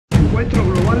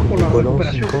Incontro global por la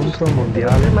recuperación. Incontro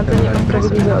mondiale per la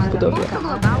recuperazione.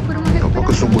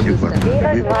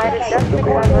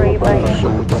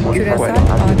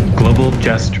 Global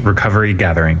Just Recovery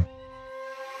Gathering.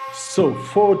 So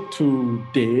for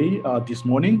today, this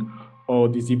morning or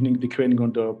this evening, depending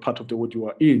on the part of the world you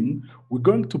are in, we're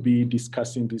going to be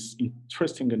discussing this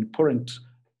interesting and important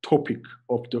topic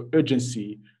of the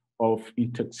urgency of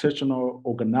intersectional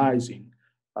organizing.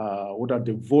 What are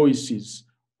the voices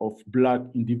of Black,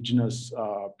 Indigenous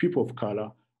people of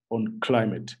color on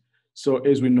climate? So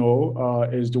as we know,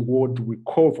 as the world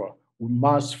recover, we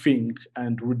must think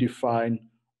and redefine,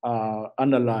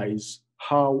 analyze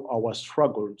how our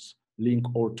struggles link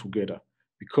all together.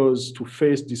 Because to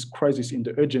face this crisis in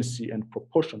the urgency and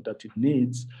proportion that it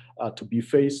needs to be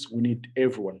faced, we need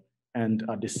everyone, and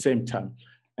at the same time.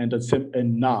 And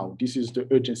now, this is the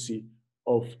urgency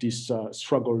of these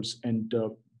struggles and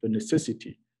the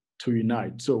necessity to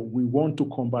unite. So we want to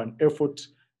combine effort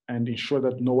and ensure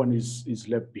that no one is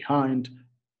left behind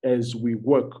as we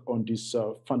work on this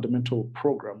fundamental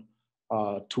program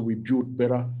to rebuild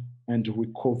better and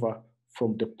recover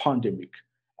from the pandemic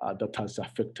that has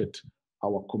affected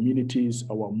our communities,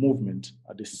 our movement.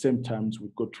 At the same time,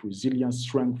 we've got resilience,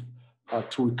 strength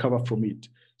to recover from it.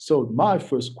 So my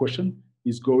first question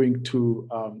is going to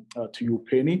you,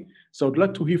 Pennie. So I'd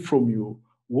like to hear from you.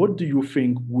 What do you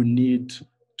think we need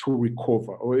to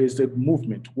recover? Or is it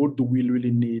movement? What do we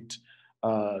really need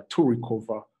to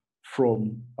recover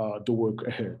from the work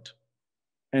ahead?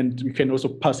 And we can also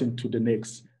pass into the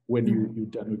next when you're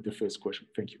done with the first question.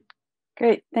 Thank you.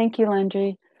 Great, thank you,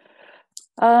 Landry.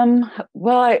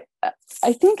 Well,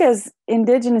 I think as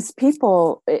Indigenous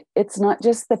people, it's not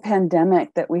just the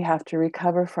pandemic that we have to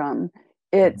recover from.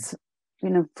 It's,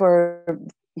 for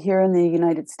here in the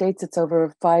United States, it's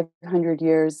over 500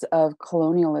 years of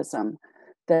colonialism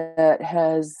that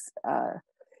has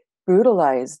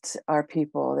brutalized our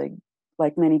people. They,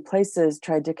 like many places,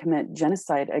 tried to commit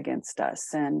genocide against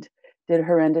us and did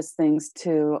horrendous things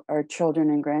to our children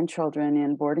and grandchildren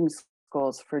in boarding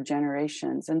schools for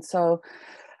generations. And so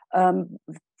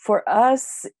for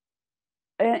us,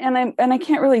 and I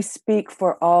can't really speak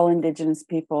for all Indigenous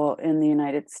people in the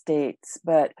United States,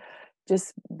 but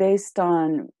just based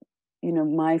on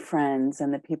my friends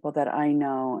and the people that I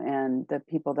know and the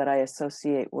people that I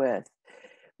associate with,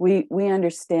 we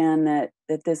understand that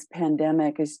this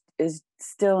pandemic is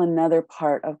still another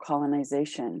part of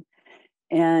colonization.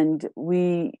 And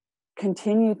we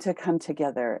continue to come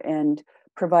together and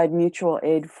provide mutual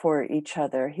aid for each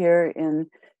other. Here in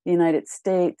the United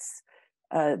States,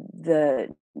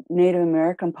 the Native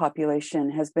American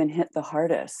population has been hit the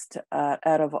hardest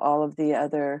out of all of the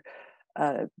other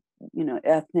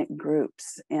ethnic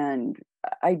groups. And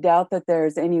I doubt that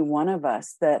there's any one of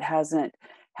us that hasn't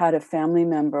had a family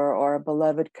member or a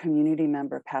beloved community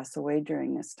member pass away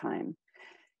during this time.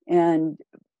 And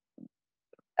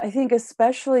I think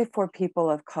especially for people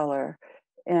of color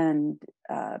and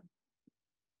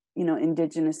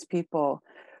Indigenous people,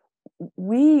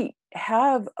 we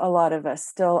have, a lot of us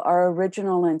still, our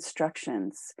original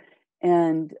instructions.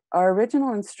 And our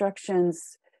original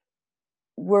instructions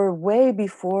were way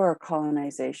before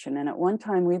colonization. And at one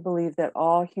time, we believed that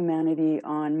all humanity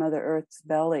on Mother Earth's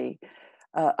belly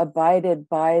abided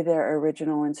by their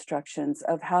original instructions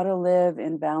of how to live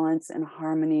in balance and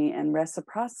harmony and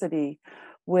reciprocity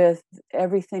with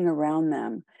everything around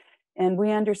them. And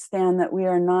we understand that we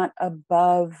are not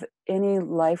above any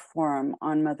life form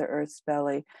on Mother Earth's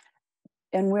belly.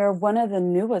 And we're one of the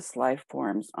newest life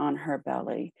forms on her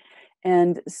belly.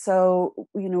 And so,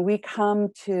 we come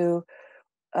to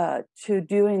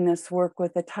doing this work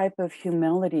with a type of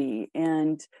humility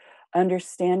and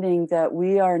understanding that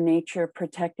we are nature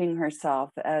protecting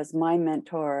herself, as my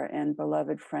mentor and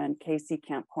beloved friend, Casey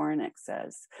Camp-Hornick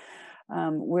says.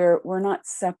 We're not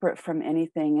separate from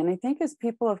anything. And I think as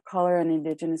people of color and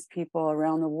Indigenous people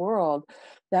around the world,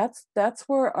 that's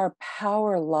where our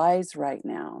power lies right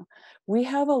now. We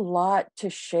have a lot to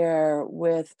share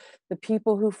with the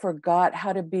people who forgot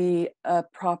how to be a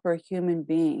proper human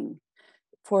being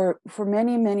for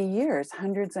many, many years,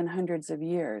 hundreds and hundreds of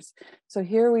years. So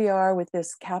here we are with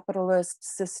this capitalist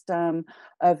system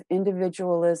of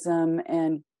individualism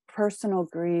and personal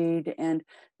greed and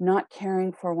not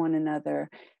caring for one another.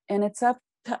 And it's up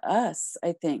to us,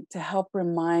 I think, to help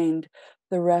remind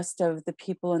the rest of the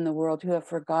people in the world who have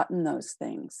forgotten those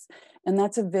things. And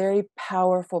that's a very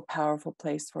powerful, powerful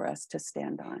place for us to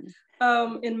stand on.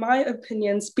 In my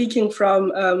opinion, speaking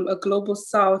from a global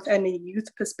South and a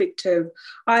youth perspective,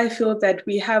 I feel that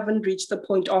we haven't reached the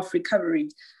point of recovery.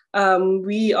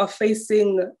 We are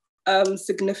facing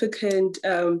significant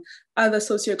other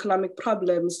socioeconomic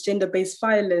problems, gender-based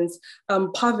violence,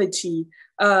 poverty,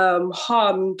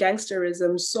 harm,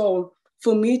 gangsterism. So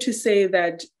for me to say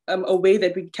that a way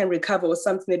that we can recover or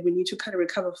something that we need to kind of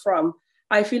recover from,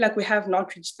 I feel like we have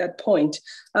not reached that point.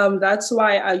 That's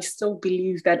why I still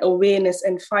believe that awareness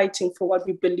and fighting for what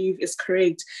we believe is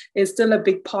correct is still a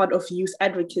big part of youth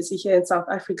advocacy here in South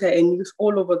Africa and youth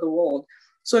all over the world.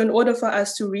 So in order for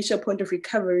us to reach a point of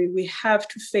recovery, we have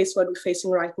to face what we're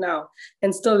facing right now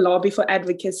and still lobby for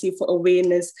advocacy, for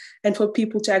awareness, and for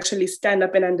people to actually stand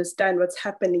up and understand what's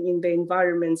happening in their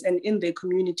environments and in their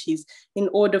communities in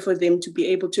order for them to be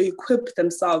able to equip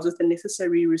themselves with the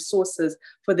necessary resources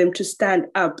for them to stand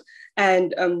up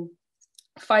and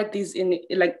fight these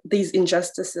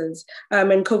injustices.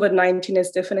 And COVID-19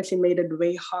 has definitely made it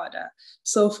way harder.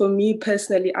 So for me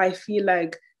personally, I feel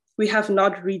like we have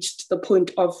not reached the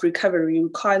point of recovery. We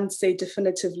can't say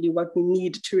definitively what we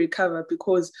need to recover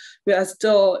because we are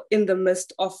still in the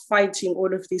midst of fighting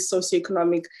all of these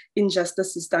socioeconomic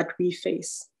injustices that we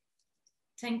face.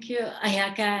 Thank you,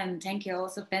 Ayakha, and thank you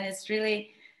also, Pennie. It's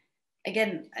really,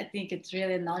 again, I think it's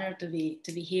really an honor to be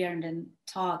here and then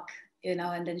talk,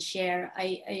 and then share.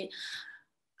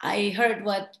 I heard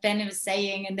what Pennie was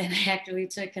saying, and then I actually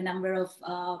took a number of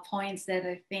points that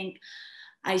I think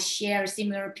I share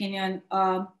similar opinion,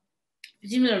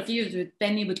 similar views with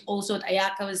Pennie, but also what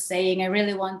Ayakha was saying. I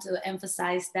really want to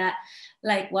emphasize that,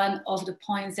 like, one of the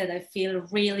points that I feel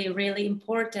really, really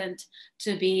important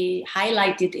to be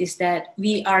highlighted is that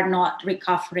we are not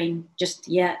recovering just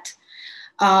yet.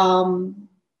 I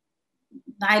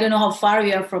don't know how far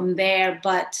we are from there,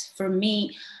 but for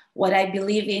me, what I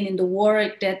believe in the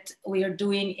work that we are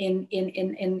doing in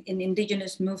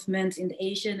indigenous movements in the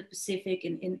Asian Pacific,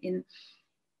 in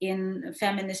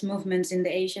feminist movements in the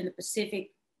Asian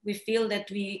Pacific, we feel that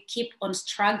we keep on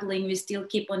struggling, we still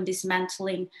keep on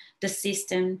dismantling the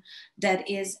system that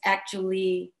is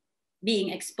actually being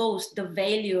exposed. The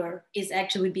failure is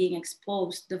actually being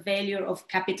exposed. The failure of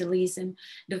capitalism,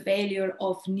 the failure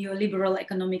of neoliberal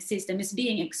economic system is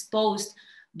being exposed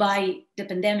by the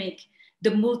pandemic. The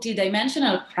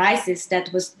multidimensional crisis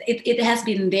that was, it has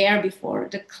been there before,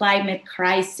 the climate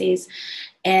crisis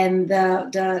and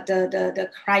the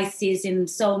crisis in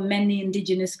so many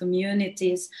indigenous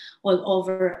communities all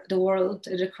over the world,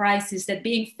 the crisis that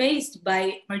being faced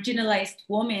by marginalized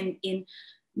women in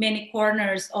many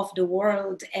corners of the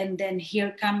world. And then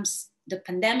here comes the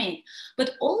pandemic.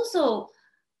 But also,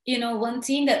 one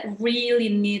thing that really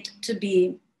need to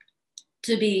be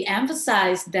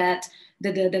emphasized, that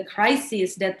the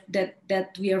crisis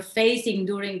that we are facing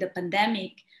during the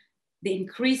pandemic, the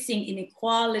increasing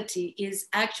inequality, is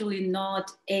actually not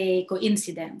a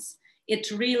coincidence. It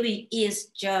really is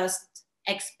just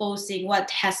exposing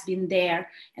what has been there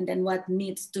and then what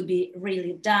needs to be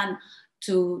really done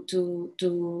to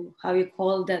how you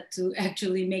call that, to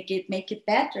actually make it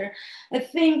better. I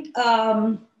think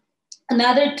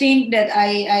another thing that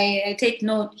I take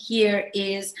note here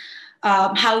is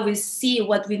how we see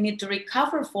what we need to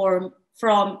recover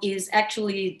from is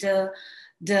actually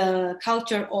the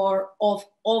culture of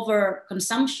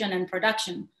overconsumption and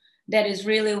production. That is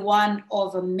really one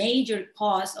of a major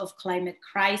cause of climate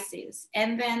crisis.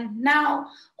 And then now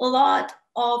a lot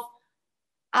of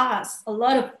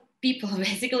people,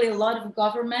 basically a lot of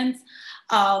governments,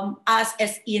 us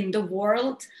as in the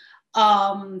world,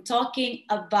 talking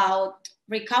about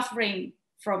recovering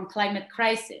from climate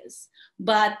crisis.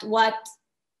 But what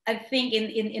I think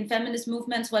in feminist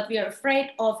movements, what we are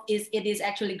afraid of is it is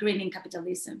actually greening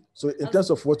capitalism. So in terms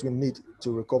of what we need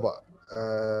to recover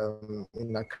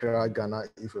in Accra, Ghana,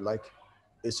 if you like,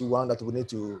 is one that we need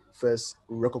to first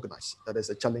recognize that there's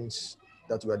a challenge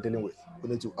that we are dealing with. We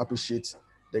need to appreciate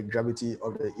the gravity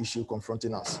of the issue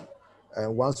confronting us.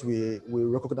 And once we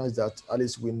recognize that, at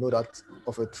least we know that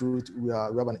of a truth, we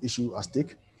have an issue at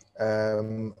stake.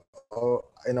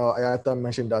 Ayakha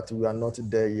mentioned that we are not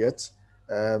there yet,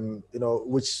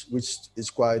 which is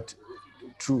quite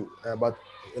true. But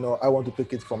I want to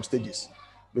take it from stages,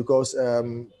 because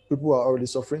people are already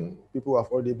suffering. People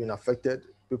have already been affected.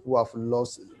 People have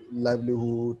lost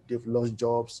livelihood. They've lost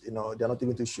jobs. They're not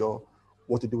even too sure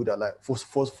what to do with their life.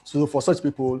 So for such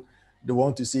people, they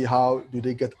want to see how do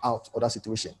they get out of that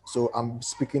situation. So I'm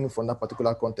speaking from that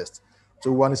particular context.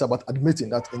 So one is about admitting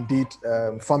that indeed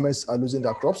farmers are losing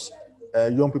their crops.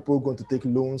 Young people are going to take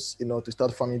loans, to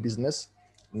start farming business.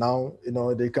 Now,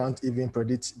 they can't even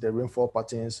predict the rainfall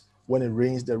patterns. When it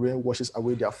rains, the rain washes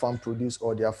away their farm produce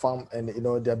or their farm, and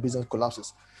their business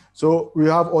collapses. So we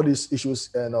have all these issues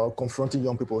confronting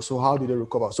young people. So how do they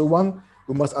recover? So one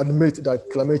we must admit that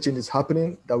climate change is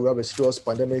happening, that we have a serious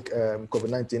pandemic,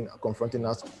 COVID-19 confronting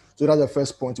us. So that's the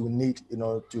first point we need,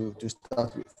 to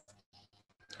start with.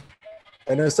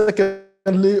 And then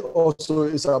secondly, also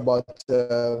it's about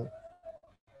the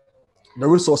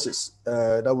resources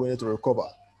that we need to recover.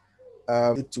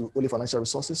 To only financial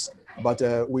resources, but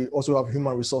we also have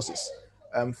human resources.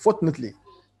 Fortunately,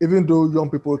 even though young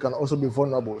people can also be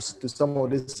vulnerable to some of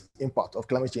this impact of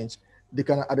climate change, they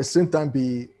can at the same time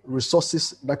be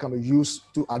resources that can be used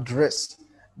to address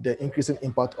the increasing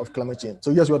impact of climate change.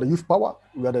 So yes, we have the youth power,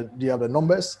 they have the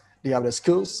numbers, they have the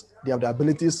skills, they have the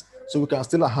abilities, so we can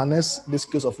still harness the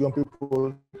skills of young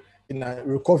people in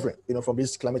recovering, from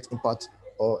this climate impact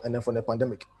and then from the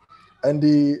pandemic. And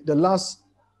the last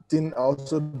thing I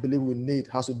also believe we need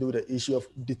has to do with the issue of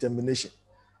determination.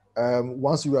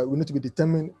 We need to be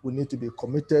determined, we need to be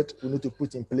committed, we need to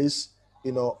put in place,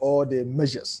 all the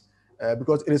measures.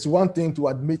 Because it is one thing to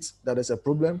admit that there's a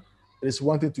problem. It is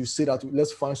one thing to say that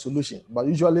let's find solution. But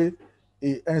usually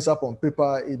it ends up on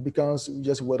paper, it becomes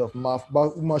just word of mouth.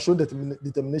 But we must show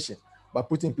determination by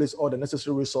putting in place all the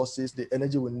necessary resources, the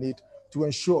energy we need to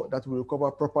ensure that we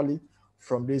recover properly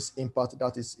from this impact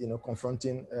that is,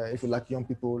 confronting, if you like, young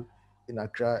people in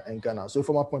Accra and Ghana. So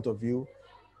from our point of view,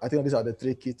 I think these are the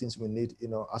three key things we need,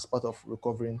 as part of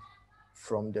recovering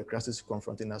from the crisis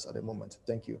confronting us at the moment.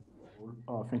 Thank you.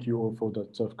 Thank you all for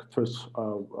that first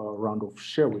round of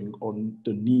sharing on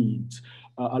the needs.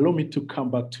 Allow me to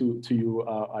come back to you,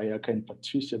 Ayakha and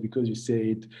Patricia, because you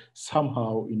said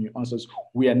somehow in your answers,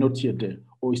 we are not yet there,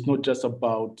 or it's not just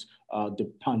about the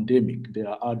pandemic. There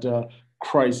are other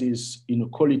crises,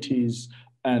 inequalities,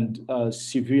 and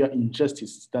severe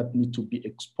injustices that need to be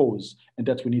exposed and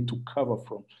that we need to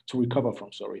recover from.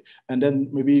 And then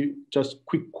maybe just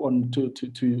quick one to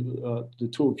the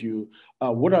two of you.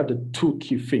 What are the two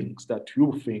key things that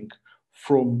you think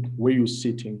from where you're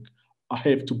sitting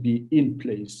have to be in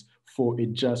place for a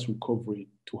just recovery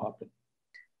to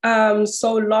happen?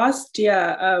 So last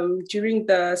year, during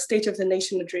the State of the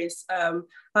Nation address,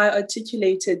 I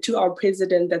articulated to our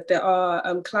president that there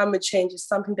are climate change is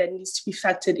something that needs to be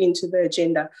factored into the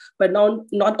agenda, but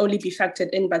not only be factored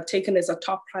in, but taken as a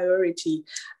top priority.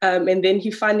 And then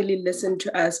he finally listened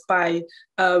to us by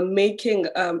making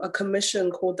a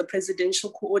commission called the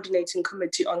Presidential Coordinating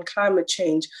Committee on Climate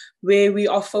Change, where we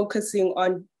are focusing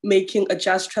on making a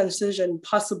just transition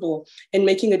possible and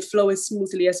making it flow as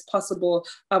smoothly as possible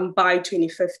by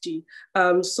 2050.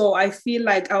 So I feel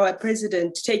like our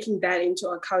president, taking that into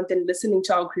account and listening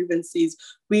to our grievances,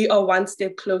 we are one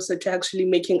step closer to actually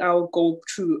making our goal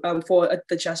true for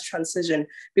the just transition.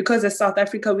 Because as South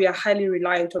Africa, we are highly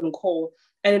reliant on coal.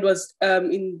 And it was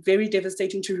very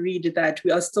devastating to read that we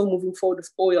are still moving forward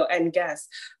with oil and gas.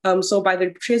 So by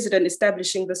the president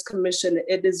establishing this commission,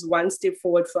 it is one step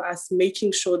forward for us,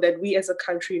 making sure that we as a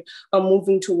country are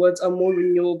moving towards a more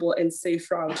renewable and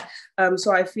safe route.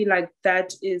 So I feel like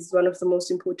that is one of the most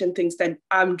important things that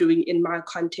I'm doing in my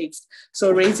context.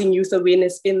 So raising youth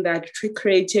awareness in that,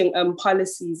 creating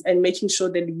policies and making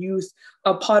sure that youth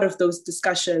are part of those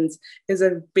discussions is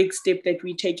a big step that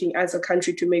we're taking as a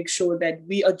country to make sure that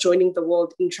we are joining the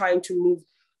world in trying to move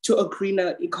to a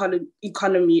greener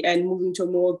economy and moving to a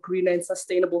more greener and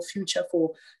sustainable future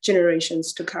for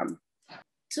generations to come.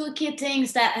 Two key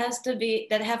things that have to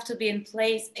be in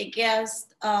place, I guess.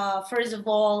 First of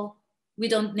all, we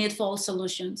don't need false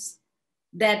solutions.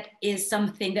 That is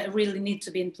something that really needs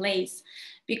to be in place,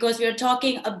 because we're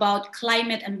talking about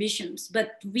climate ambitions,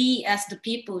 but we as the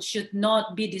people should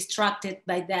not be distracted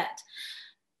by that.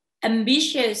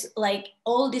 Ambitious, like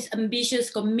all these ambitious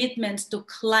commitments to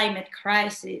climate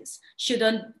crisis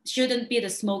shouldn't be the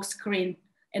smoke screen,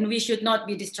 and we should not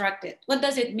be distracted. What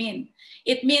does it mean?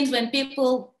 It means when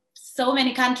people, so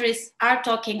many countries are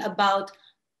talking about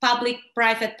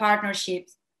public-private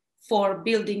partnerships for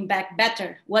building back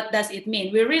better. What does it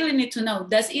mean? We really need to know.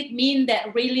 Does it mean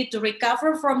that really to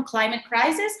recover from climate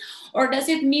crisis, or does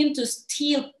it mean to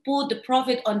still put the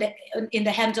profit in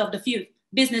the hands of the few,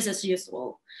 business as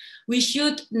usual? We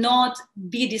should not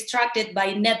be distracted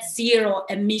by net zero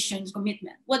emissions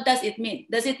commitment. What does it mean?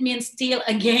 Does it mean still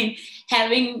again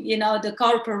having the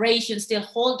corporations still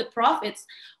hold the profits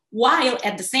while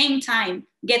at the same time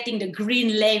getting the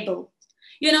green label?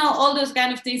 All those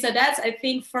kind of things. So that's, I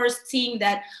think, first thing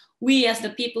that we as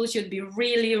the people should be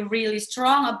really, really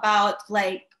strong about,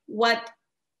 like what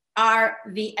are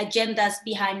the agendas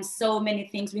behind so many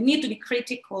things. We need to be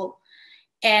critical,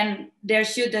 and there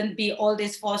shouldn't be all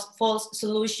these false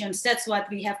solutions. That's what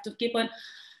we have to keep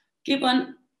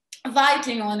on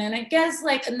fighting on. And I guess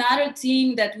like another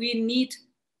thing that we need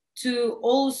to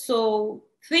also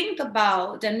think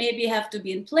about and maybe have to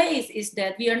be in place is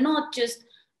that we are not just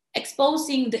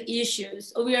exposing the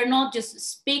issues, or we are not just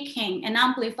speaking and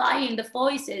amplifying the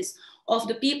voices of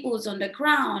the peoples on the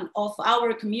ground of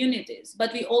our communities,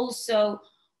 but we also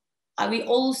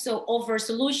offer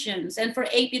solutions. And for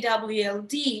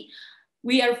APWLD,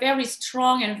 we are very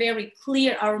strong and very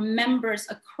clear. Our members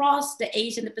across the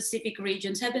Asian and Pacific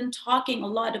regions have been talking a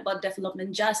lot about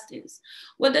development justice.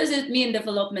 What does it mean,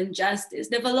 development justice?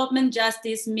 Development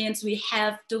justice means we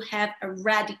have to have a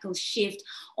radical shift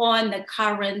on the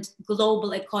current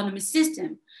global economy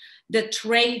system. The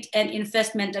trade and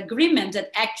investment agreement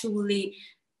that actually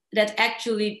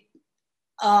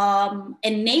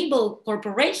enable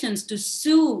corporations to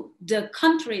sue the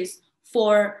countries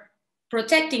for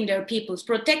protecting their peoples,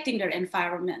 protecting their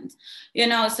environment.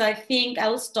 So I think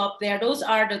I'll stop there. Those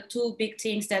are the two big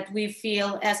things that we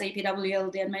feel as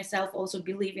APWLD and myself also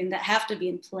believe in that have to be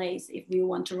in place if we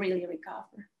want to really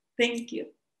recover. Thank you.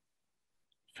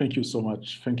 Thank you so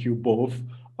much. Thank you both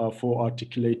for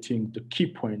articulating the key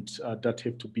points that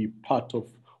have to be part of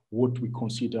what we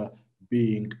consider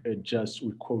being a just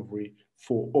recovery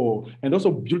for all. And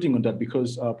also building on that,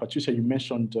 because Patricia, you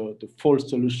mentioned the false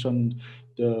solution,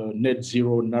 the net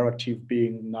zero narrative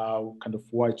being now kind of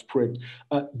widespread.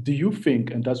 Do you think,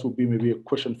 and that would be maybe a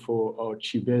question for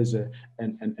Chibeze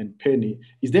and Pennie,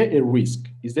 is there a risk?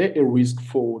 Is there a risk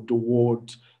for the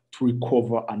world to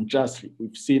recover unjustly?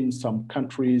 We've seen some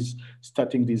countries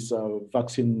starting these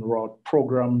vaccine route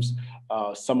programs.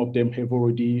 Some of them have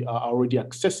already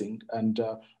accessing and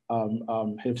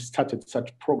have started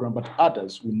such program, but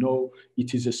others, we know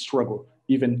it is a struggle,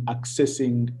 even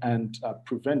accessing and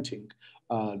preventing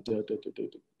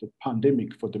the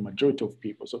pandemic for the majority of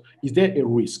people. So is there a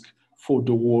risk for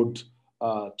the world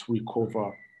to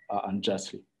recover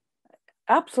unjustly?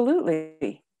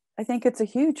 Absolutely. I think it's a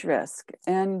huge risk.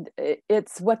 And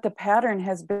it's what the pattern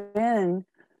has been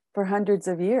for hundreds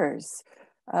of years.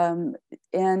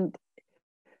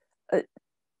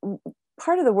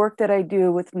 Part of the work that I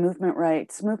do with movement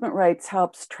rights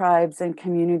helps tribes and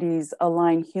communities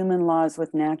align human laws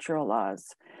with natural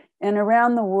laws. And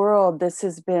around the world, this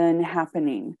has been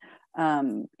happening.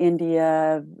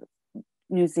 India,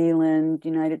 New Zealand,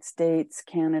 United States,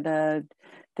 Canada,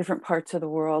 different parts of the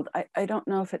world. I don't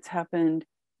know if it's happened.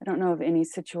 I don't know of any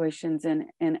situations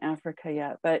in Africa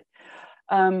yet, but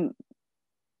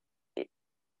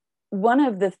one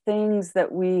of the things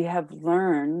that we have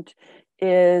learned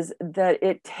is that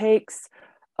it takes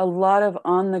a lot of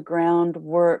on-the-ground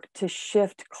work to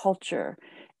shift culture.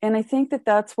 And I think that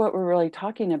that's what we're really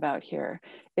talking about here,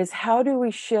 is how do we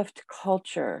shift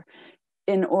culture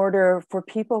in order for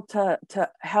people to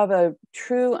have a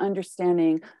true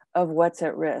understanding of what's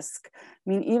at risk. I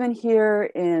mean, even here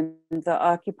in the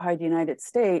occupied United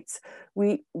States,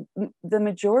 the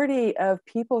majority of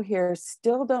people here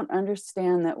still don't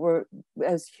understand that we're,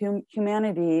 as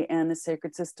humanity and the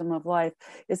sacred system of life,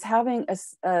 is having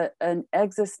an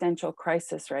existential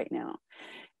crisis right now.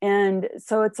 And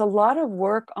so it's a lot of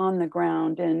work on the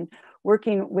ground and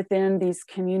working within these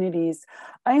communities.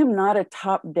 I am not a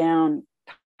top-down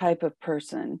type of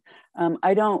person.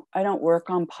 I don't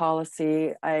work on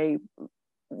policy. I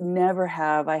never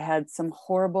have. I had some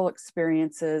horrible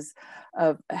experiences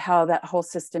of how that whole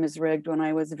system is rigged when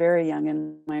I was very young,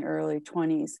 in my early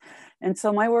 20s. And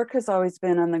so my work has always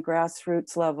been on the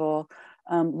grassroots level,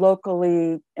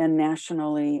 locally and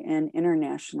nationally and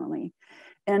internationally.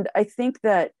 And I think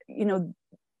that, you know,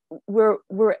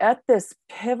 we're at this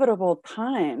pivotal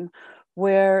time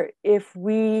where if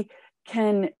we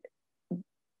can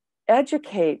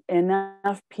educate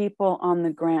enough people on the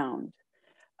ground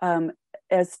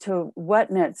as to what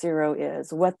net zero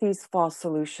is, what these false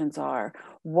solutions are,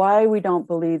 why we don't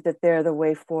believe that they're the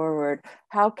way forward,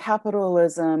 how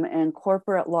capitalism and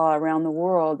corporate law around the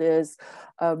world is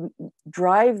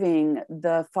driving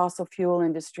the fossil fuel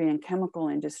industry and chemical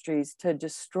industries to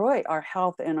destroy our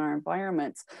health and our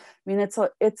environments. I mean,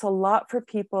 it's a lot for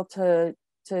people to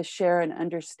share and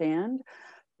understand.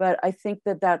 But I think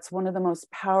that that's one of the most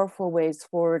powerful ways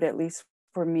forward, at least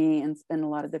for me and a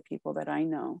lot of the people that I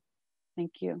know.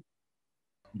 Thank you.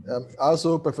 I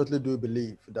also perfectly do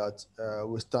believe that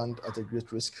we stand at a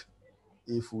great risk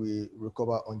if we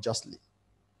recover unjustly,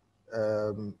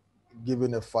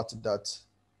 given the fact that,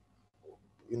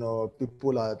 you know,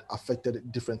 people are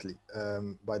affected differently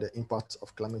by the impact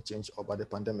of climate change or by the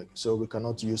pandemic. So we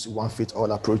cannot use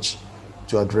one-fit-all approach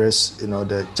to address, you know,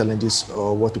 the challenges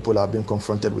or what people are being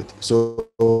confronted with. So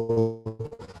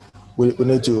we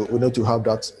need to have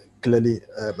that clearly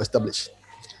established.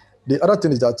 The other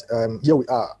thing is that here we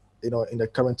are, you know, in the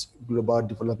current global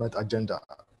development agenda,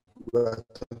 we are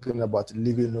talking about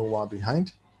leaving no one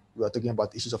behind. We are talking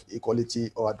about issues of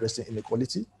equality or addressing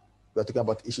inequality. We are talking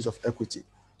about issues of equity.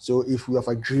 So if we have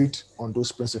agreed on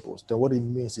those principles, then what it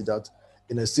means is that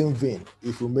in the same vein,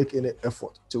 if we make any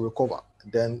effort to recover,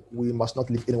 then we must not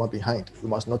leave anyone behind. We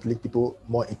must not leave people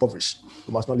more impoverished.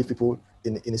 We must not leave people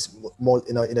in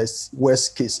a worse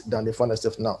case than they find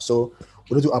themselves now. So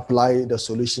we need to apply the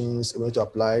solutions. We need to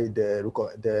apply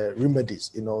the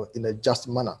remedies, in a just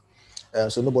manner.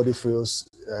 So nobody feels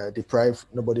deprived,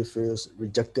 nobody feels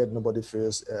rejected, nobody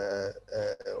feels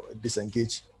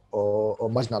disengaged or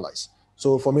marginalized.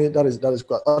 So for me, that is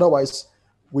quite. Otherwise,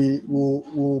 we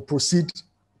will proceed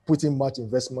putting much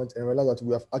investment and realize that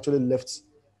we have actually left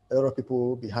a lot of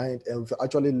people behind, and we've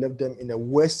actually left them in a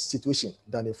worse situation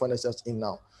than they find themselves in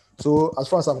now. So as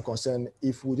far as I'm concerned,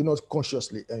 if we do not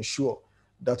consciously ensure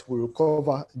that we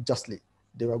recover justly,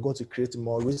 they are going to create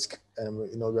more risk, and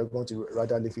we're going to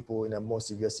rather leave people in a more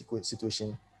severe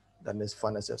situation than they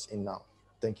find themselves in now.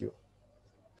 Thank you.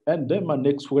 And then my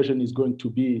next question is going to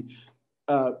be,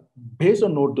 based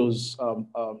on all those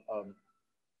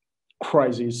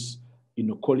crises,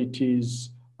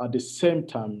 inequalities, at the same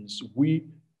time, we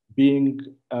being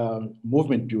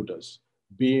movement builders,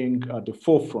 being at the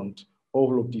forefront of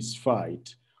all of this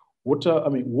fight, what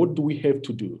do we have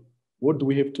to do? What do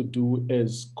we have to do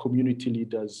as community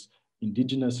leaders,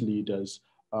 indigenous leaders,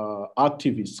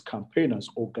 activists, campaigners,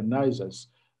 organizers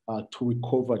to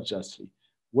recover justly?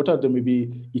 What are the,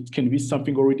 maybe it can be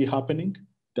something already happening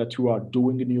that you are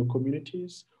doing in your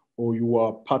communities, or you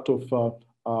are part of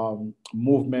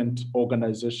movement,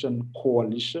 organization,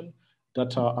 coalition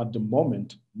that are at the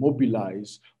moment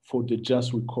mobilized for the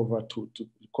just recovery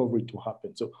to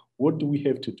happen. So what do we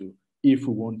have to do if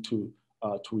we want to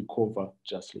recover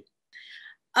justly?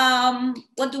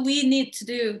 What do we need to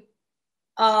do?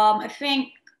 I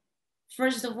think,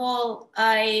 first of all,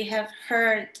 I have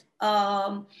heard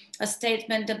a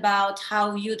statement about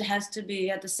how youth has to be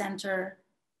at the center,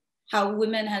 how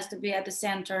women has to be at the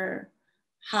center,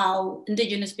 how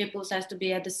indigenous peoples has to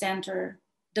be at the center,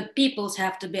 the peoples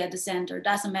have to be at the center.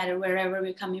 Doesn't matter wherever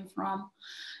we're coming from.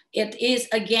 It is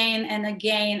again and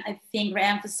again, I think,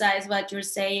 reemphasize what you're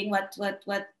saying, what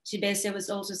Chibeze was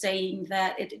also saying,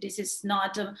 that this is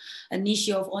not an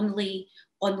issue of only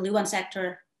one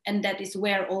sector. And that is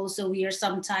where also we are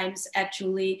sometimes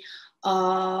actually,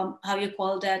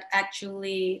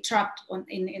 actually trapped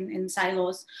in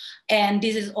silos. And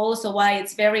this is also why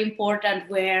it's very important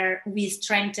where we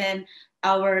strengthen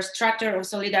our structure of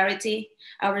solidarity,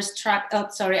 our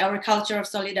culture of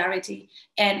solidarity,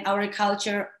 and our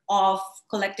culture of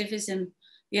collectivism,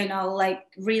 like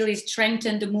really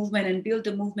strengthen the movement and build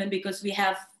the movement, because we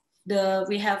have this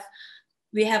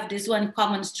one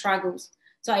common struggles.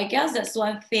 So I guess that's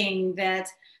one thing that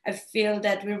I feel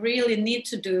that we really need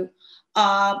to do.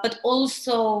 But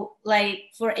also,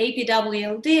 like for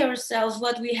APWLD ourselves,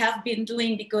 what we have been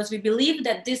doing, because we believe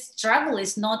that this struggle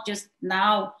is not just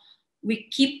now. We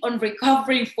keep on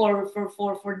recovering for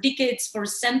decades, for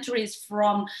centuries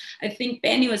from, I think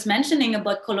Pennie was mentioning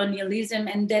about colonialism,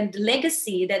 and then the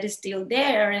legacy that is still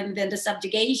there, and then the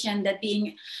subjugation that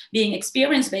being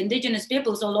experienced by indigenous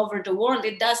peoples all over the world.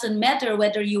 It doesn't matter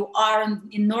whether you are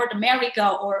in North America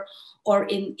or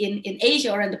in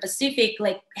Asia or in the Pacific,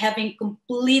 like having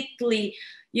completely,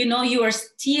 you are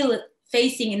still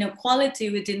facing inequality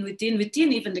within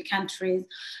even the countries.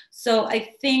 So I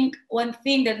think one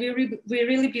thing that we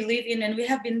really believe in, and we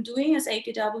have been doing as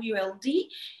APWLD,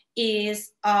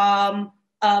 is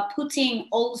putting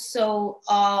also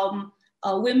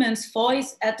women's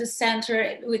voice at the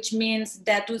center, which means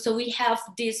that so we have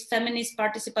this feminist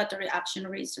participatory action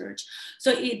research.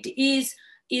 So it is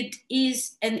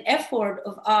an effort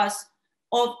of us,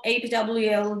 of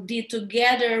APWLD,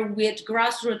 together with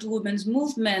grassroots women's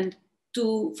movement,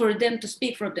 for them to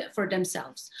speak for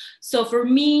themselves. So for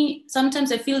me,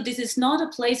 sometimes I feel this is not a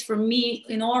place for me,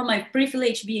 in all my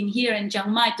privilege being here in Chiang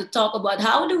Mai, to talk about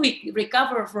how do we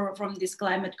recover from this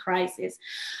climate crisis.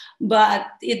 But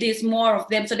it is more of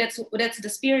them. So that's the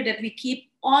spirit that we keep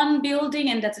on building,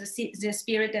 and that's the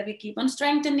spirit that we keep on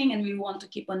strengthening, and we want to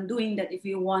keep on doing that if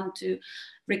we want to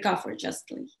recover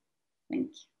justly. Thank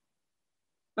you.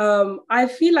 I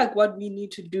feel like what we need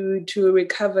to do to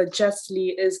recover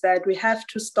justly is that we have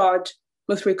to start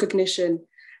with recognition.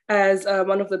 As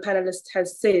one of the panelists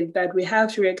has said, that we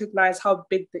have to recognize how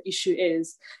big the issue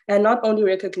is, and not only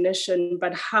recognition,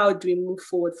 but how do we move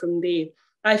forward from there.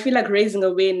 I feel like raising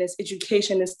awareness,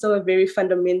 education is still a very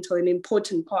fundamental and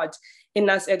important part in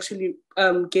us actually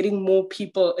getting more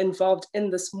people involved in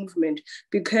this movement,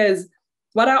 because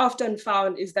what I often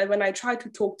found is that when I try to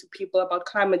talk to people about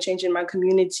climate change in my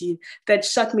community, that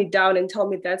shut me down and tell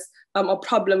me that's a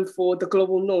problem for the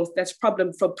global north, that's a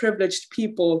problem for privileged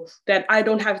people, that I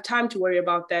don't have time to worry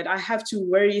about that. I have to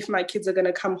worry if my kids are going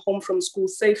to come home from school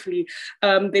safely.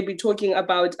 They'd be talking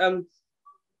about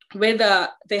whether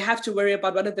they have to worry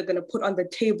about what they're going to put on the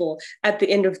table at the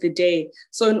end of the day.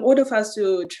 So in order for us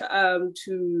to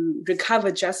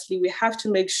recover justly, we have to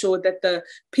make sure that the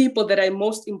people that are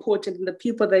most important and the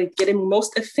people that are getting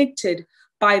most affected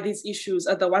by these issues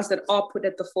are the ones that are put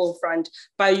at the forefront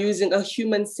by using a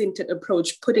human-centered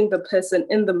approach, putting the person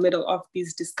in the middle of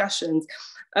these discussions.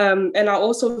 And I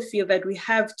also feel that we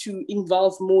have to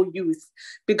involve more youth,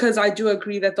 because I do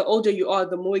agree that the older you are,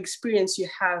 the more experience you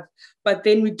have, but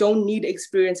then we don't need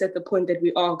experience at the point that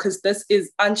we are, because this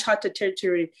is uncharted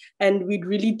territory and we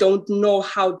really don't know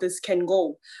how this can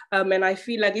go. And I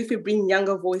feel like if we bring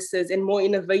younger voices and more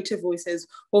innovative voices,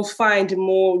 we'll find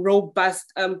more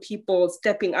robust people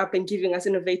stepping up and giving us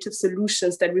innovative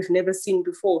solutions that we've never seen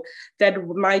before that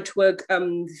might work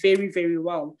very, very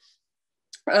well.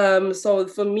 So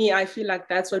for me, I feel like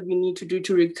that's what we need to do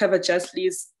to recover justly,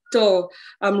 is still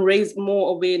raise more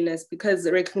awareness, because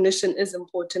the recognition is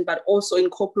important, but also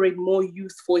incorporate more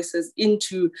youth voices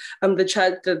into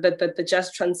the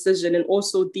just transition and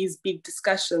also these big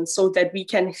discussions, so that we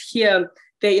can hear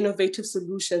their innovative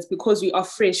solutions, because we are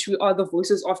fresh, we are the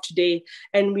voices of today,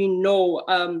 and we know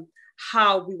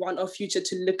how we want our future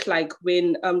to look like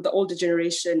when the older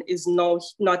generation is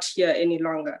not here any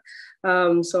longer.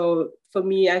 So for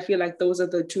me, I feel like those are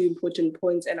the two important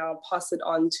points, and I'll pass it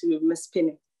on to Ms.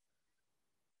 Pennie.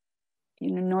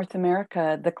 North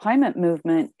America, the climate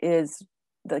movement is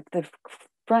the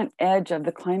front edge of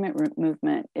the climate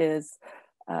movement is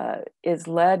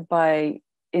led by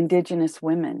Indigenous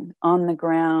women on the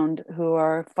ground who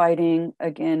are fighting,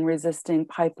 again, resisting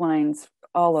pipelines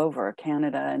all over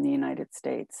Canada and the United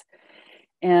States.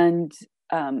 And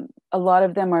a lot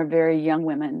of them are very young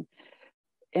women.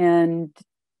 And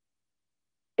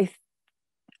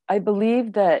I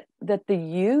believe that the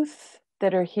youth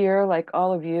that are here, like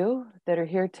all of you that are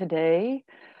here today,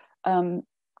 I'm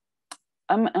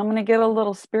going to get a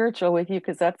little spiritual with you,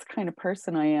 because that's the kind of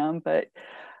person I am. But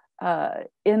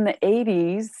in the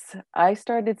 80s, I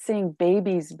started seeing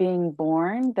babies being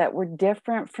born that were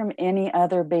different from any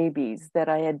other babies that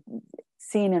I had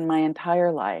seen in my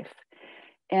entire life.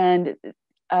 And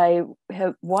I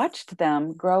have watched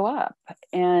them grow up,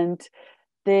 and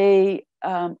they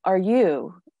are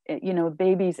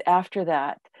babies after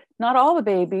that. Not all the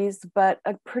babies, but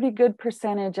a pretty good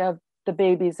percentage of the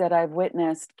babies that I've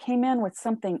witnessed came in with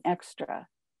something extra,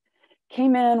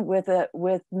 came in with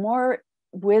more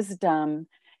wisdom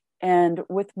and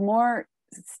with more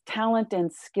talent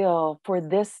and skill for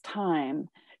this time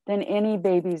than any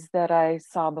babies that I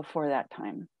saw before that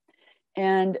time.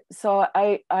 And so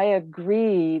I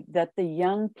agree that the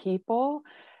young people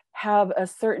have a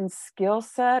certain skill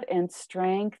set and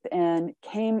strength and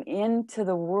came into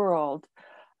the world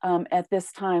at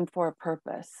this time for a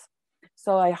purpose.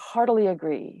 So I heartily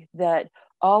agree that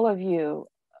all of you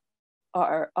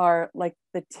are like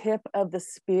the tip of the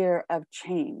spear of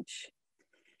change.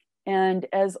 And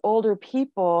as older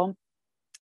people,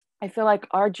 I feel like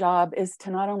our job is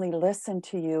to not only listen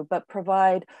to you, but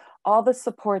provide all the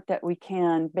support that we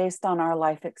can based on our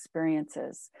life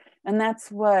experiences. And that's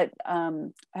what I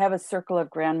have a circle of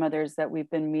grandmothers that we've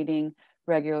been meeting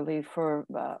regularly for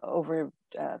over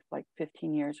like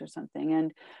 15 years or something.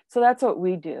 And so that's what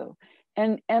we do.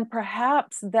 And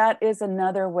perhaps that is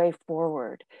another way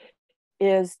forward,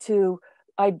 is to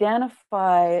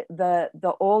identify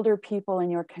the older people in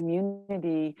your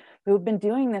community who've been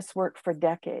doing this work for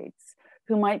decades,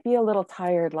 who might be a little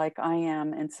tired like I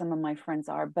am and some of my friends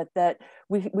are, but that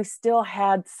we still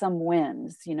had some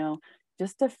wins,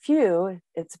 just a few.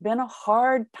 It's been a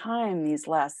hard time these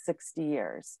last 60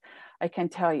 years, I can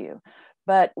tell you,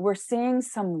 but we're seeing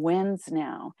some wins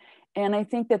now. And I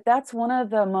think that that's one of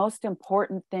the most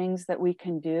important things that we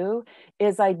can do,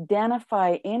 is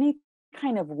identify any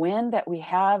kind of win that we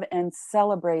have and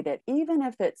celebrate it, even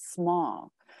if it's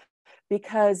small.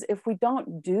 Because if we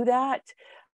don't do that,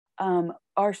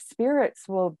 our spirits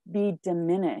will be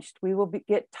diminished. We will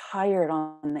get tired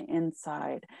on the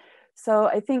inside. So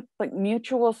I think like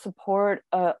mutual support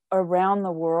around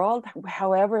the world,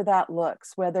 however that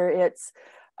looks, whether it's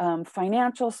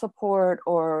financial support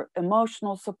or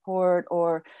emotional support,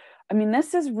 or,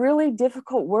 this is really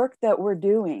difficult work that we're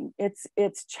doing.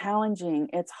 It's challenging,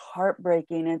 it's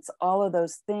heartbreaking, it's all of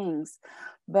those things,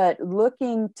 but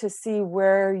looking to see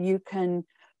where you can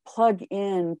plug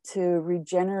in to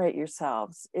regenerate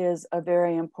yourselves is a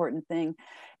very important thing.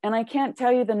 And I can't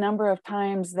tell you the number of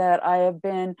times that I have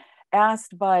been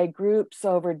asked by groups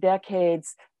over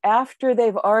decades, after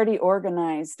they've already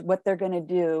organized what they're going to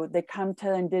do, they come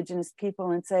to Indigenous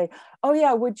people and say, oh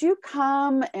yeah, would you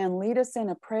come and lead us in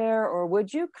a prayer? Or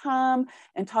would you come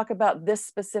and talk about this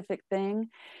specific thing?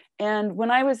 And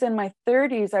when I was in my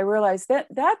 30s, I realized that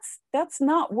that's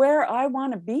not where I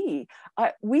want to be.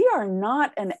 We are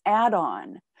not an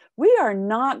add-on. We are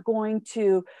not going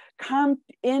to come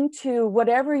into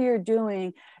whatever you're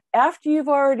doing after you've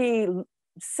already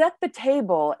set the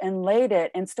table and laid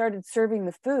it and started serving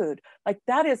the food. Like,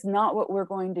 that is not what we're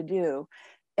going to do.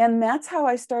 And that's how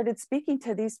I started speaking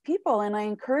to these people. And I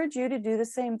encourage you to do the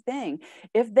same thing.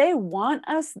 If they want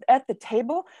us at the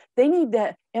table, they need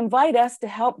to invite us to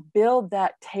help build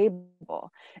that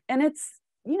table. And it's,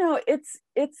 you know, it's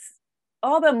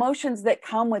all the emotions that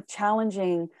come with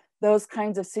challenging those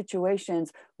kinds of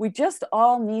situations. We just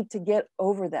all need to get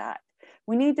over that.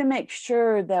 We need to make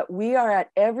sure that we are at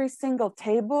every single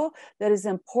table that is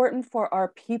important for our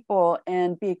people,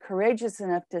 and be courageous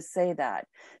enough to say that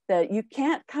you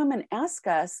can't come and ask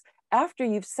us after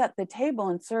you've set the table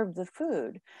and served the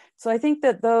food. So I think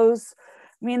that those,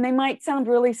 I mean, they might sound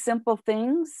really simple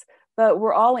things, but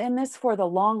we're all in this for the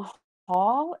long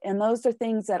haul. And those are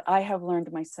things that I have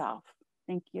learned myself.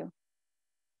 Thank you.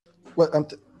 Well,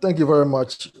 thank you very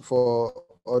much for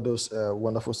all those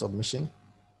wonderful submissions.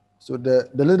 So the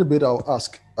little bit I'll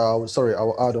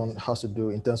add on has to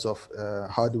do in terms of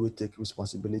how do we take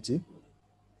responsibility.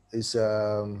 Is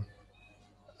let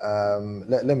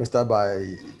me start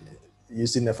by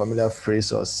using a familiar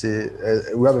phrase, or say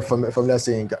we have a familiar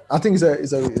saying. I think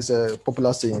it's a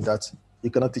popular saying that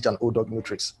you cannot teach an old dog new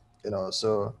tricks. You know,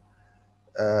 so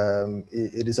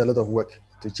it is a lot of work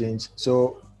to change.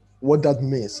 So what that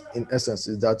means, in essence,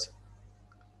 is that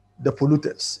the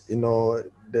polluters, you know,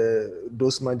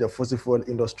 those men, the fossil fuel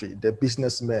industry, the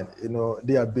businessmen, you know,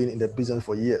 they have been in the business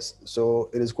for years. So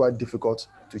it is quite difficult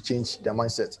to change their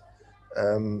mindset.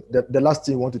 The last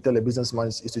thing you want to tell a businessman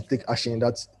is to take action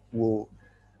that will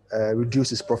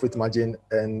reduce his profit margin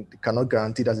and cannot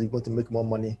guarantee that he's going to make more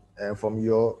money from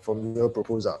your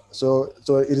proposal. So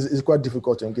it's quite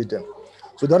difficult to engage them.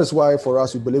 So that is why for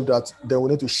us, we believe that they will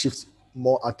need to shift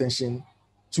more attention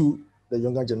to the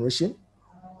younger generation,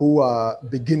 who are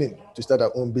beginning to start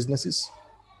their own businesses,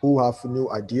 who have new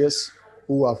ideas,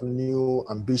 who have new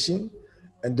ambition,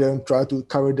 and then try to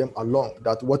carry them along,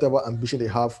 that whatever ambition they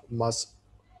have must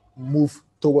move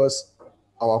towards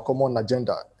our common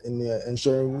agenda in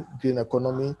ensuring green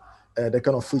economy, the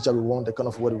kind of future we want, the kind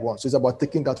of world we want. So it's about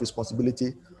taking that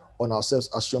responsibility on ourselves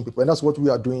as young people. And that's what we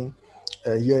are doing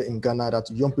here in Ghana, that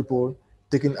young people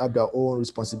taking up their own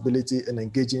responsibility and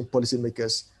engaging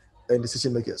policymakers and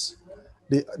decision makers.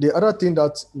 The other thing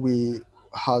that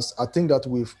I think that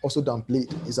we've also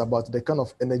downplayed is about the kind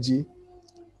of energy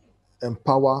and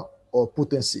power or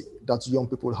potency that young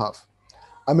people have.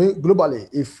 I mean, globally,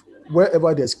 if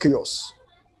wherever there's chaos,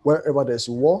 wherever there's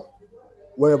war,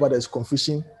 wherever there's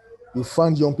confusion, you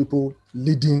find young people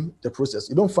leading the process.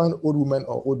 You don't find old women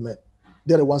or old men.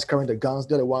 They're the ones carrying the guns.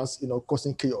 They're the ones, you know,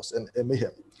 causing chaos and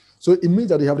mayhem. So it means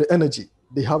that they have the energy,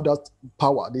 they have that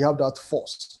power, they have that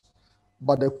force.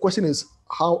 But the question is,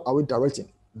 how are we directing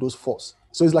those forces?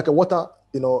 So it's like a water,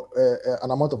 you know,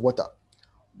 an amount of water.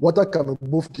 Water can be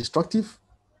both destructive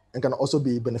and can also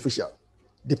be beneficial,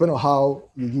 depending on how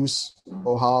you use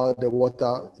or how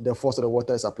the force of the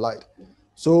water is applied.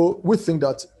 So we think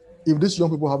that if these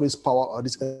young people have this power or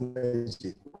this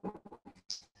energy,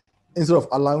 instead of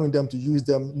allowing them to use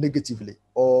them negatively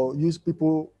or use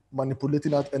people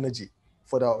manipulating that energy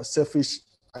for their selfish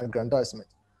aggrandizement,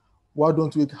 why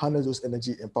don't we harness those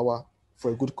energy and power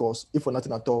for a good cause, if for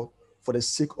nothing at all, for the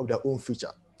sake of their own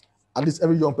future? At least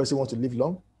every young person wants to live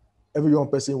long. Every young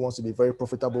person wants to be very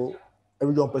profitable.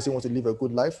 Every young person wants to live a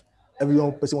good life. Every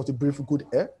young person wants to breathe good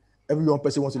air. Every young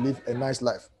person wants to live a nice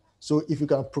life. So if you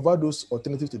can provide those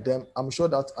alternatives to them, I'm sure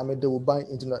that they will buy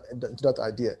into that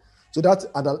idea. So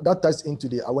that ties into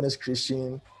the awareness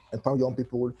creation, empower young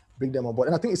people, bring them on board.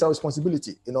 And I think it's our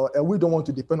responsibility, you know, and we don't want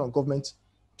to depend on government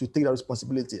to take that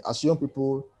responsibility. As young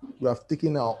people, we have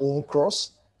taken our own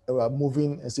cross and we are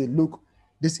moving and say, look,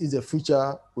 this is the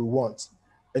future we want.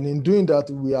 And in doing that,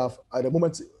 we have, at the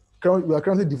moment, we are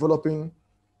currently developing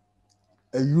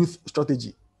a youth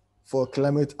strategy for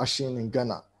climate action in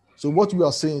Ghana. So what we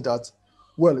are saying is that,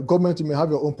 well, government, you may have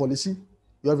your own policy,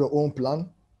 you have your own plan,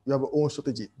 you have your own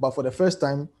strategy. But for the first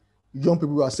time, young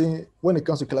people are saying, when it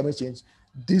comes to climate change,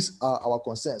 these are our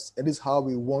concerns, and this is how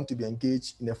we want to be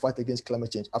engaged in the fight against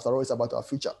climate change. After all, it's about our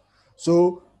future.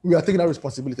 So we are taking that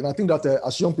responsibility. And I think that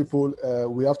as young people,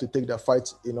 we have to take that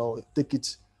fight, take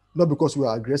it, not because we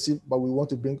are aggressive, but we want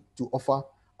to offer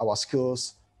our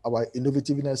skills, our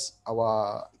innovativeness,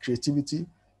 our creativity,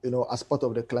 as part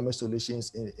of the climate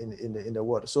solutions in the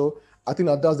world. So I think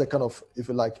that's the kind of, if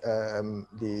you like,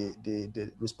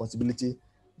 the responsibility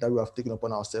that we have taken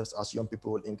upon ourselves as young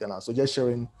people in Ghana. So just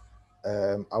sharing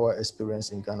our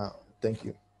experience in Ghana. Thank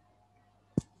you.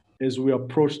 As we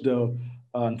approach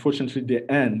unfortunately, the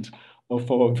end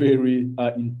of our very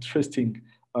interesting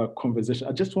conversation,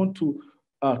 I just want to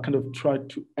kind of try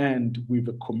to end with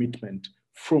a commitment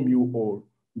from you all.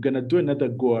 We're going to do another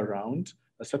go around,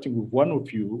 starting with one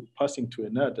of you, passing to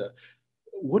another.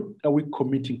 What are we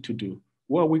committing to do?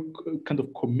 What kind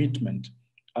of commitment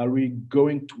are we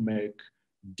going to make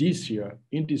this year,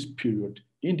 in this period,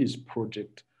 in this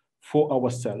project, for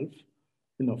ourselves,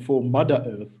 for Mother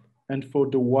Earth, and for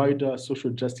the wider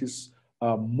social justice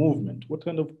movement? What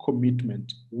kind of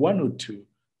commitment, one or two,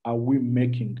 are we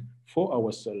making for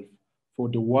ourselves, for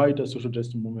the wider social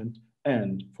justice movement,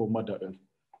 and for Mother Earth?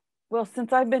 Well,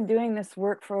 since I've been doing this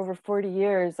work for over 40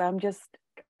 years, I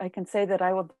can say that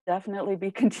I will definitely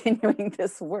be continuing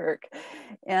this work.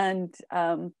 And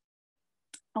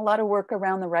a lot of work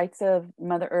around the rights of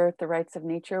Mother Earth, the rights of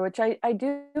nature, which I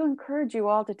do encourage you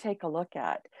all to take a look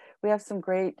at. We have some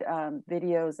great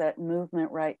videos at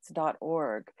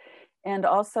movementrights.org. And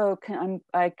also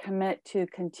I commit to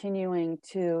continuing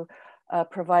to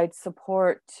provide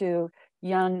support to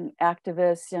young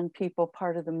activists, young people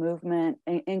part of the movement,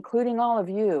 including all of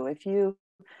you. If you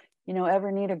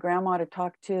ever need a grandma to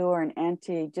talk to or an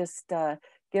auntie, just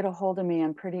get a hold of me.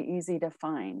 I'm pretty easy to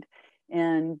find.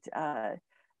 And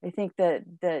I think that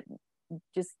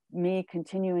just me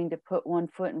continuing to put one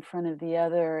foot in front of the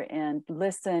other and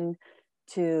listen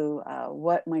to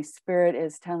what my spirit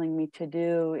is telling me to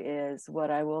do is what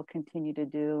I will continue to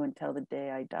do until the day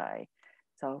I die.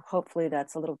 So hopefully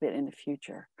that's a little bit in the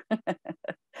future.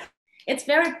 It's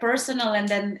very personal, and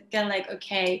then kind of like,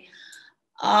 okay.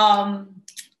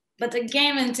 But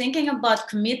again, when thinking about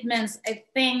commitments, I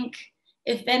think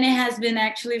if Pennie has been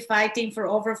actually fighting for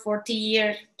over 40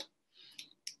 years,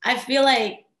 I feel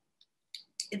like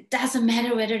it doesn't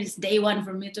matter whether it's day one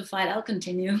for me to fight, I'll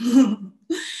continue.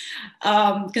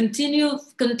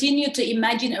 Continue to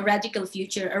imagine a radical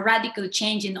future, a radical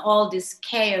change in all this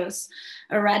chaos,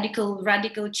 a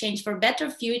radical change for better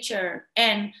future.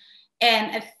 And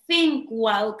I think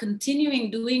while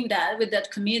continuing doing that with that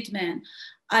commitment,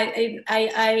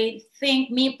 I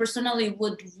think me personally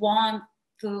would want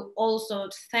to also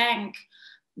thank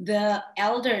the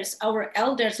elders, our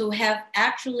elders who have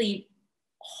actually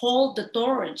hold the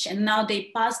torch, and now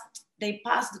they pass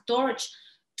the torch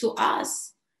to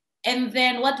us. And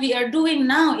then what we are doing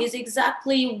now is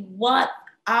exactly what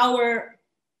our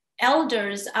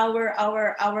elders,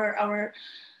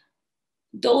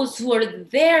 those who are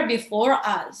there before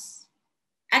us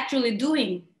actually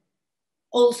doing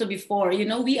also before.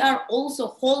 We are also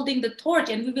holding the torch,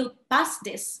 and we will pass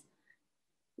this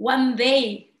one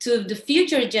day to the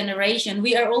future generation.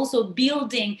 We are also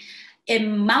building a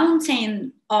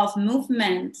mountain of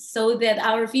movement so that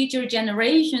our future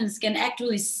generations can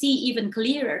actually see even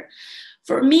clearer.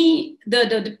 For me,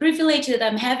 the privilege that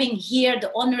I'm having here,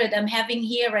 the honor that I'm having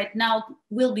here right now,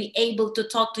 will be able to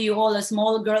talk to you all, a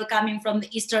small girl coming from the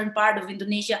eastern part of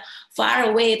Indonesia, far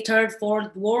away, third,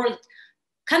 fourth world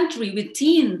country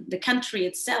within the country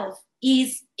itself,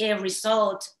 is a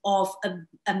result of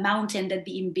a mountain that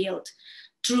being built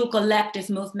through collective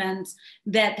movements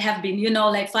that have been,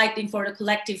 like fighting for the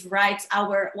collective rights,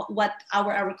 our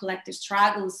collective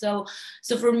struggles. So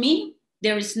for me,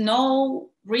 there is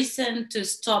no reason to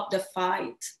stop the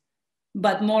fight,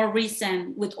 but more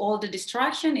reason with all the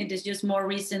distraction, it is just more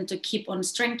reason to keep on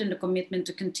strengthening the commitment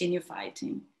to continue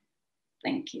fighting.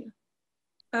 Thank you.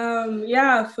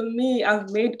 Yeah, for me, I've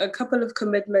made a couple of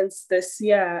commitments this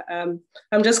year.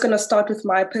 I'm just going to start with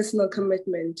my personal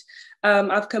commitment.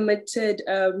 I've committed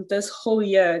this whole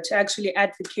year to actually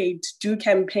advocate, do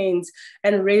campaigns,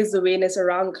 and raise awareness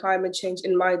around climate change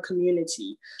in my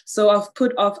community. So I've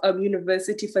put off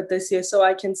university for this year so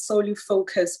I can solely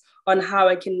focus on how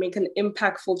I can make an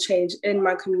impactful change in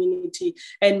my community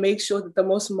and make sure that the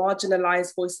most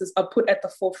marginalized voices are put at the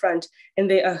forefront and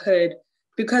they are heard.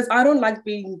 Because I don't like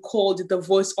being called the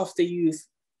voice of the youth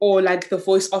or like the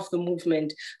voice of the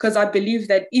movement, because I believe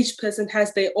that each person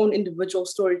has their own individual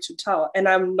story to tell, and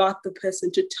I'm not the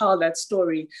person to tell that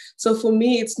story. So for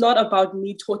me, it's not about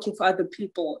me talking for other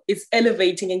people. It's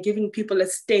elevating and giving people a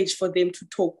stage for them to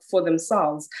talk for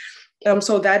themselves.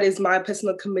 So that is my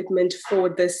personal commitment for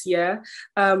this year,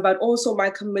 but also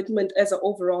my commitment as an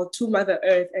overall to Mother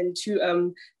Earth and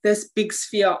to this big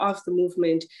sphere of the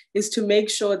movement is to make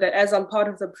sure that as I'm part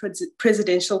of the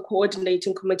Presidential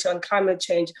Coordinating Committee on Climate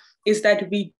Change, is that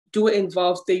we do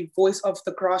involve the voice of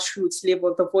the grassroots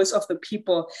level, the voice of the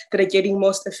people that are getting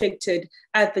most affected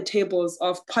at the tables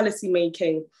of policy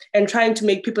making, and trying to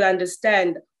make people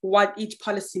understand what each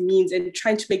policy means and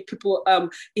trying to make people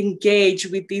engage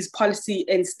with these policy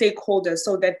and stakeholders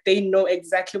so that they know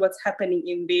exactly what's happening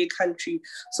in their country.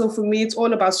 So for me, it's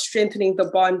all about strengthening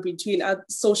the bond between our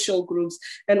social groups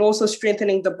and also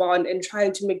strengthening the bond and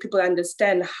trying to make people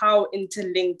understand how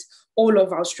interlinked all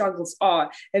of our struggles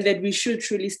are, and that we should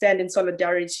truly stand in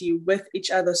solidarity with each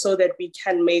other so that we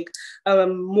can make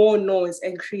more noise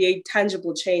and create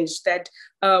tangible change that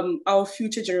our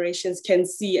future generations can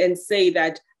see and say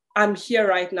that I'm here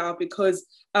right now because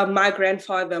my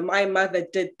grandfather, my mother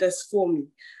did this for me.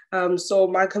 So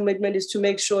my commitment is to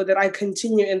make sure that I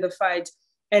continue in the fight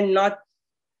and not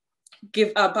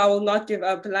give up. I will not give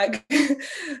up. Like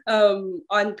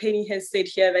Aunt Pennie has said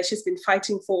here that she's been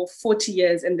fighting for 40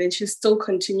 years and then she's still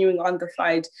continuing on the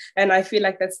fight. And I feel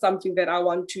like that's something that I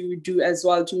want to do as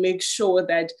well, to make sure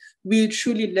that we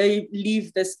truly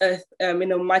leave this earth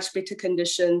in a much better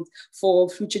condition for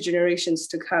future generations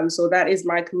to come. So that is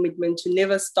my commitment, to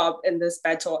never stop in this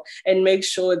battle and make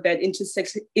sure that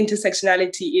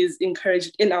intersectionality is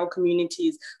encouraged in our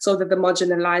communities so that the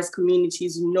marginalized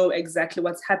communities know exactly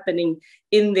what's happening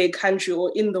in their country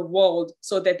or in the world,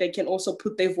 so that they can also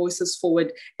put their voices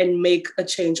forward and make a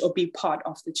change or be part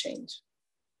of the change.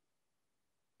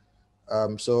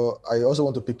 So I also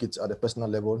want to pick it at a personal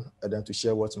level and then to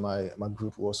share what my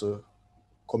group will also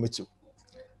commit to.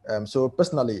 So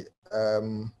personally,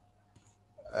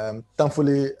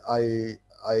 thankfully,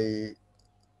 I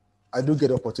do get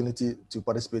the opportunity to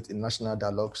participate in national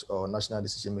dialogues or national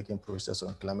decision-making process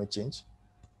on climate change.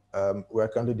 We are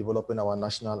currently developing our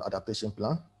national adaptation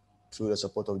plan through the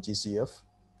support of GCF.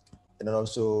 And then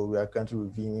also we are currently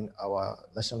reviewing our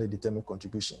nationally determined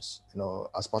contributions,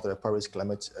 as part of the Paris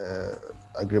Climate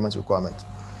Agreement requirement.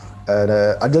 And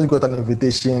I just got an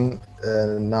invitation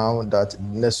now that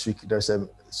next week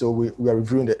so we are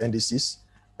reviewing the NDCs,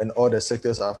 and all the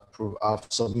sectors have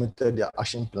submitted their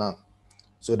action plan.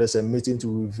 So there's a meeting to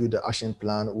review the action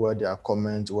plan where there are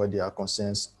comments, where there are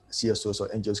concerns, CSOs or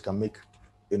NGOs can make,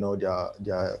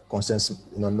 their concerns,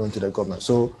 known to the government.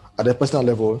 So at a personal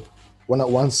level,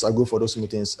 once I go for those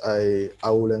meetings, I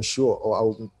will ensure, or I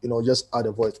will, just add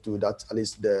a voice to that, at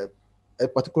least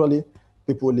particularly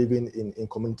people living in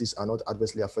communities are not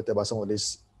adversely affected by some of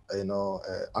these,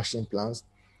 action plans,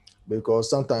 because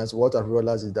sometimes what I've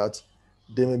realized is that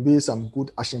there may be some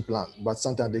good action plan, but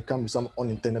sometimes there come with some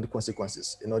unintended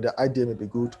consequences. The idea may be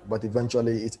good, but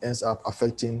eventually it ends up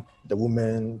affecting the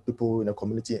women, people in the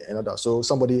community and others. So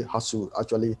somebody has to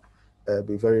actually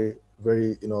be very,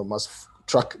 very, must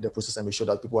track the process and make sure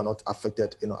that people are not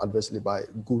affected, adversely by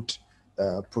good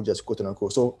projects, quote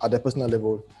unquote. So at the personal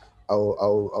level, I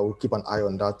will keep an eye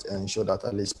on that and ensure that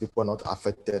at least people are not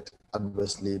affected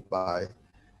adversely by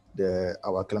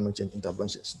our climate change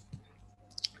interventions.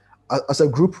 As a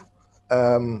group,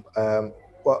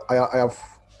 well, I have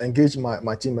engaged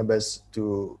my team members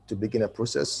to begin a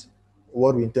process.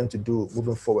 What we intend to do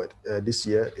moving forward this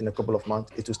year, in a couple of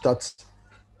months, is to start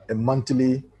a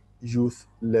monthly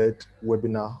youth-led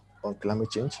webinar on climate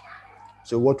change.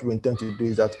 So what we intend to do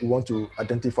is that we want to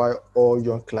identify all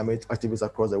young climate activists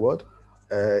across the world,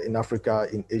 in Africa,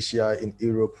 in Asia, in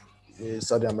Europe, in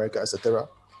South America, etc.,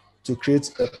 to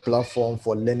create a platform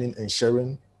for learning and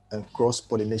sharing and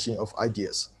cross-pollination of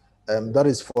ideas. That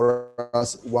is for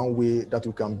us one way that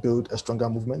we can build a stronger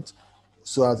movement,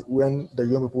 so that when the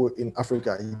young people in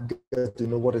Africa get to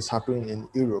know what is happening in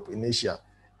Europe, in Asia,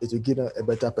 it will give them a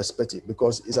better perspective,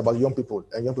 because it's about young people,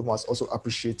 and young people must also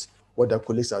appreciate what their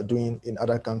colleagues are doing in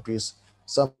other countries.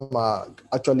 Some are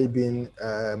actually being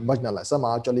marginalized, some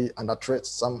are actually under threat,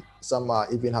 some are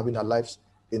even having their lives,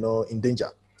 in danger.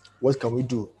 What can we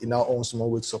do in our own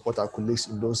small way to support our colleagues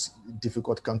in those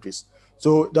difficult countries?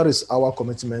 So that is our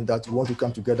commitment, that we want to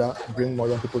come together, bring more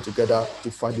young people together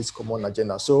to fight this common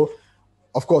agenda. So,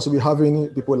 of course, we're having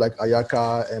people like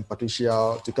Ayakha and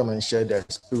Patricia to come and share their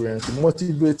experience, to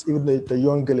motivate even the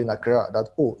young girl in Accra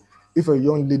that, if a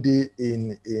young lady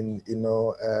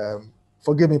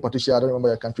forgive me, Patricia, I don't remember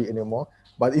your country anymore,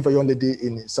 but if a young lady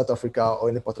in South Africa or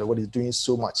any part of the world is doing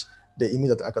so much, they mean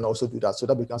that I can also do that. So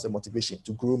that becomes a motivation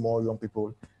to grow more young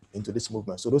people into this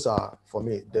movement. So those are, for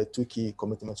me, the two key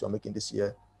commitments we're making this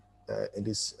year in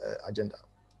this agenda.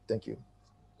 Thank you.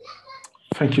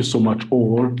 Thank you so much,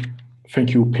 all.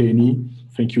 Thank you, Pennie.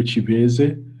 Thank you,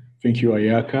 Chibeze. Thank you,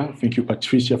 Ayakha. Thank you,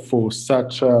 Patricia, for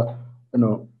such a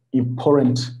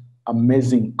important,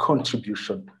 amazing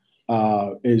contribution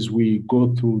as we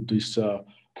go through this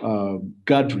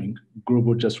gathering,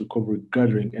 Global Just Recovery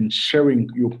Gathering, and sharing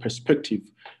your perspective,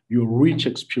 your rich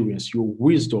experience, your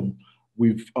wisdom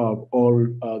with all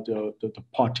the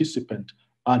participants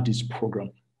at this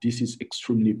program. This is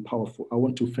extremely powerful. I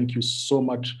want to thank you so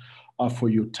much for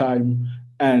your time.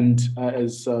 And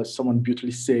as someone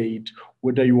beautifully said,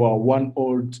 whether you are 1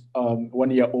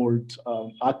 year old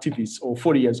activist or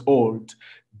 40 years old,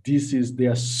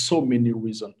 there are so many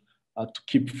reasons to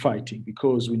keep fighting,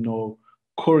 because we know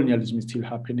colonialism is still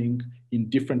happening in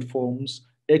different forms: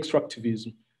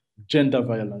 extractivism, gender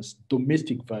violence,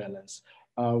 domestic violence,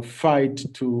 fight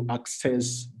to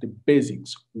access the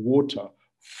basics: water,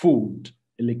 food,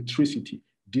 electricity.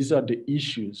 These are the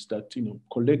issues that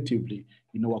collectively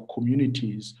in our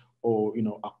communities or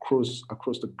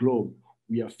across the globe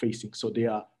we are facing. So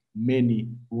there are many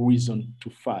reasons to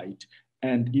fight.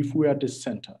 And if we are at the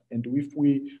center, and if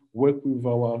we work with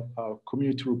our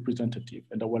community representative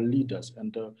and our leaders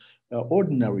and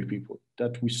ordinary people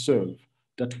that we serve,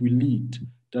 that we lead,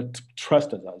 that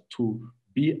trust us to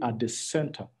be at the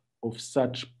center of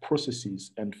such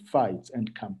processes and fights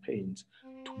and campaigns,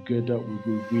 together we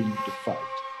will win the fight.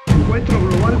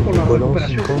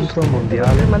 Conosco incontro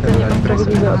mondiale per la ripresa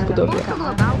della Odbudowie.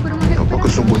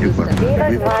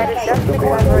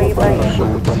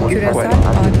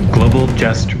 Global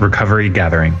Just Recovery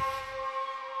Gathering.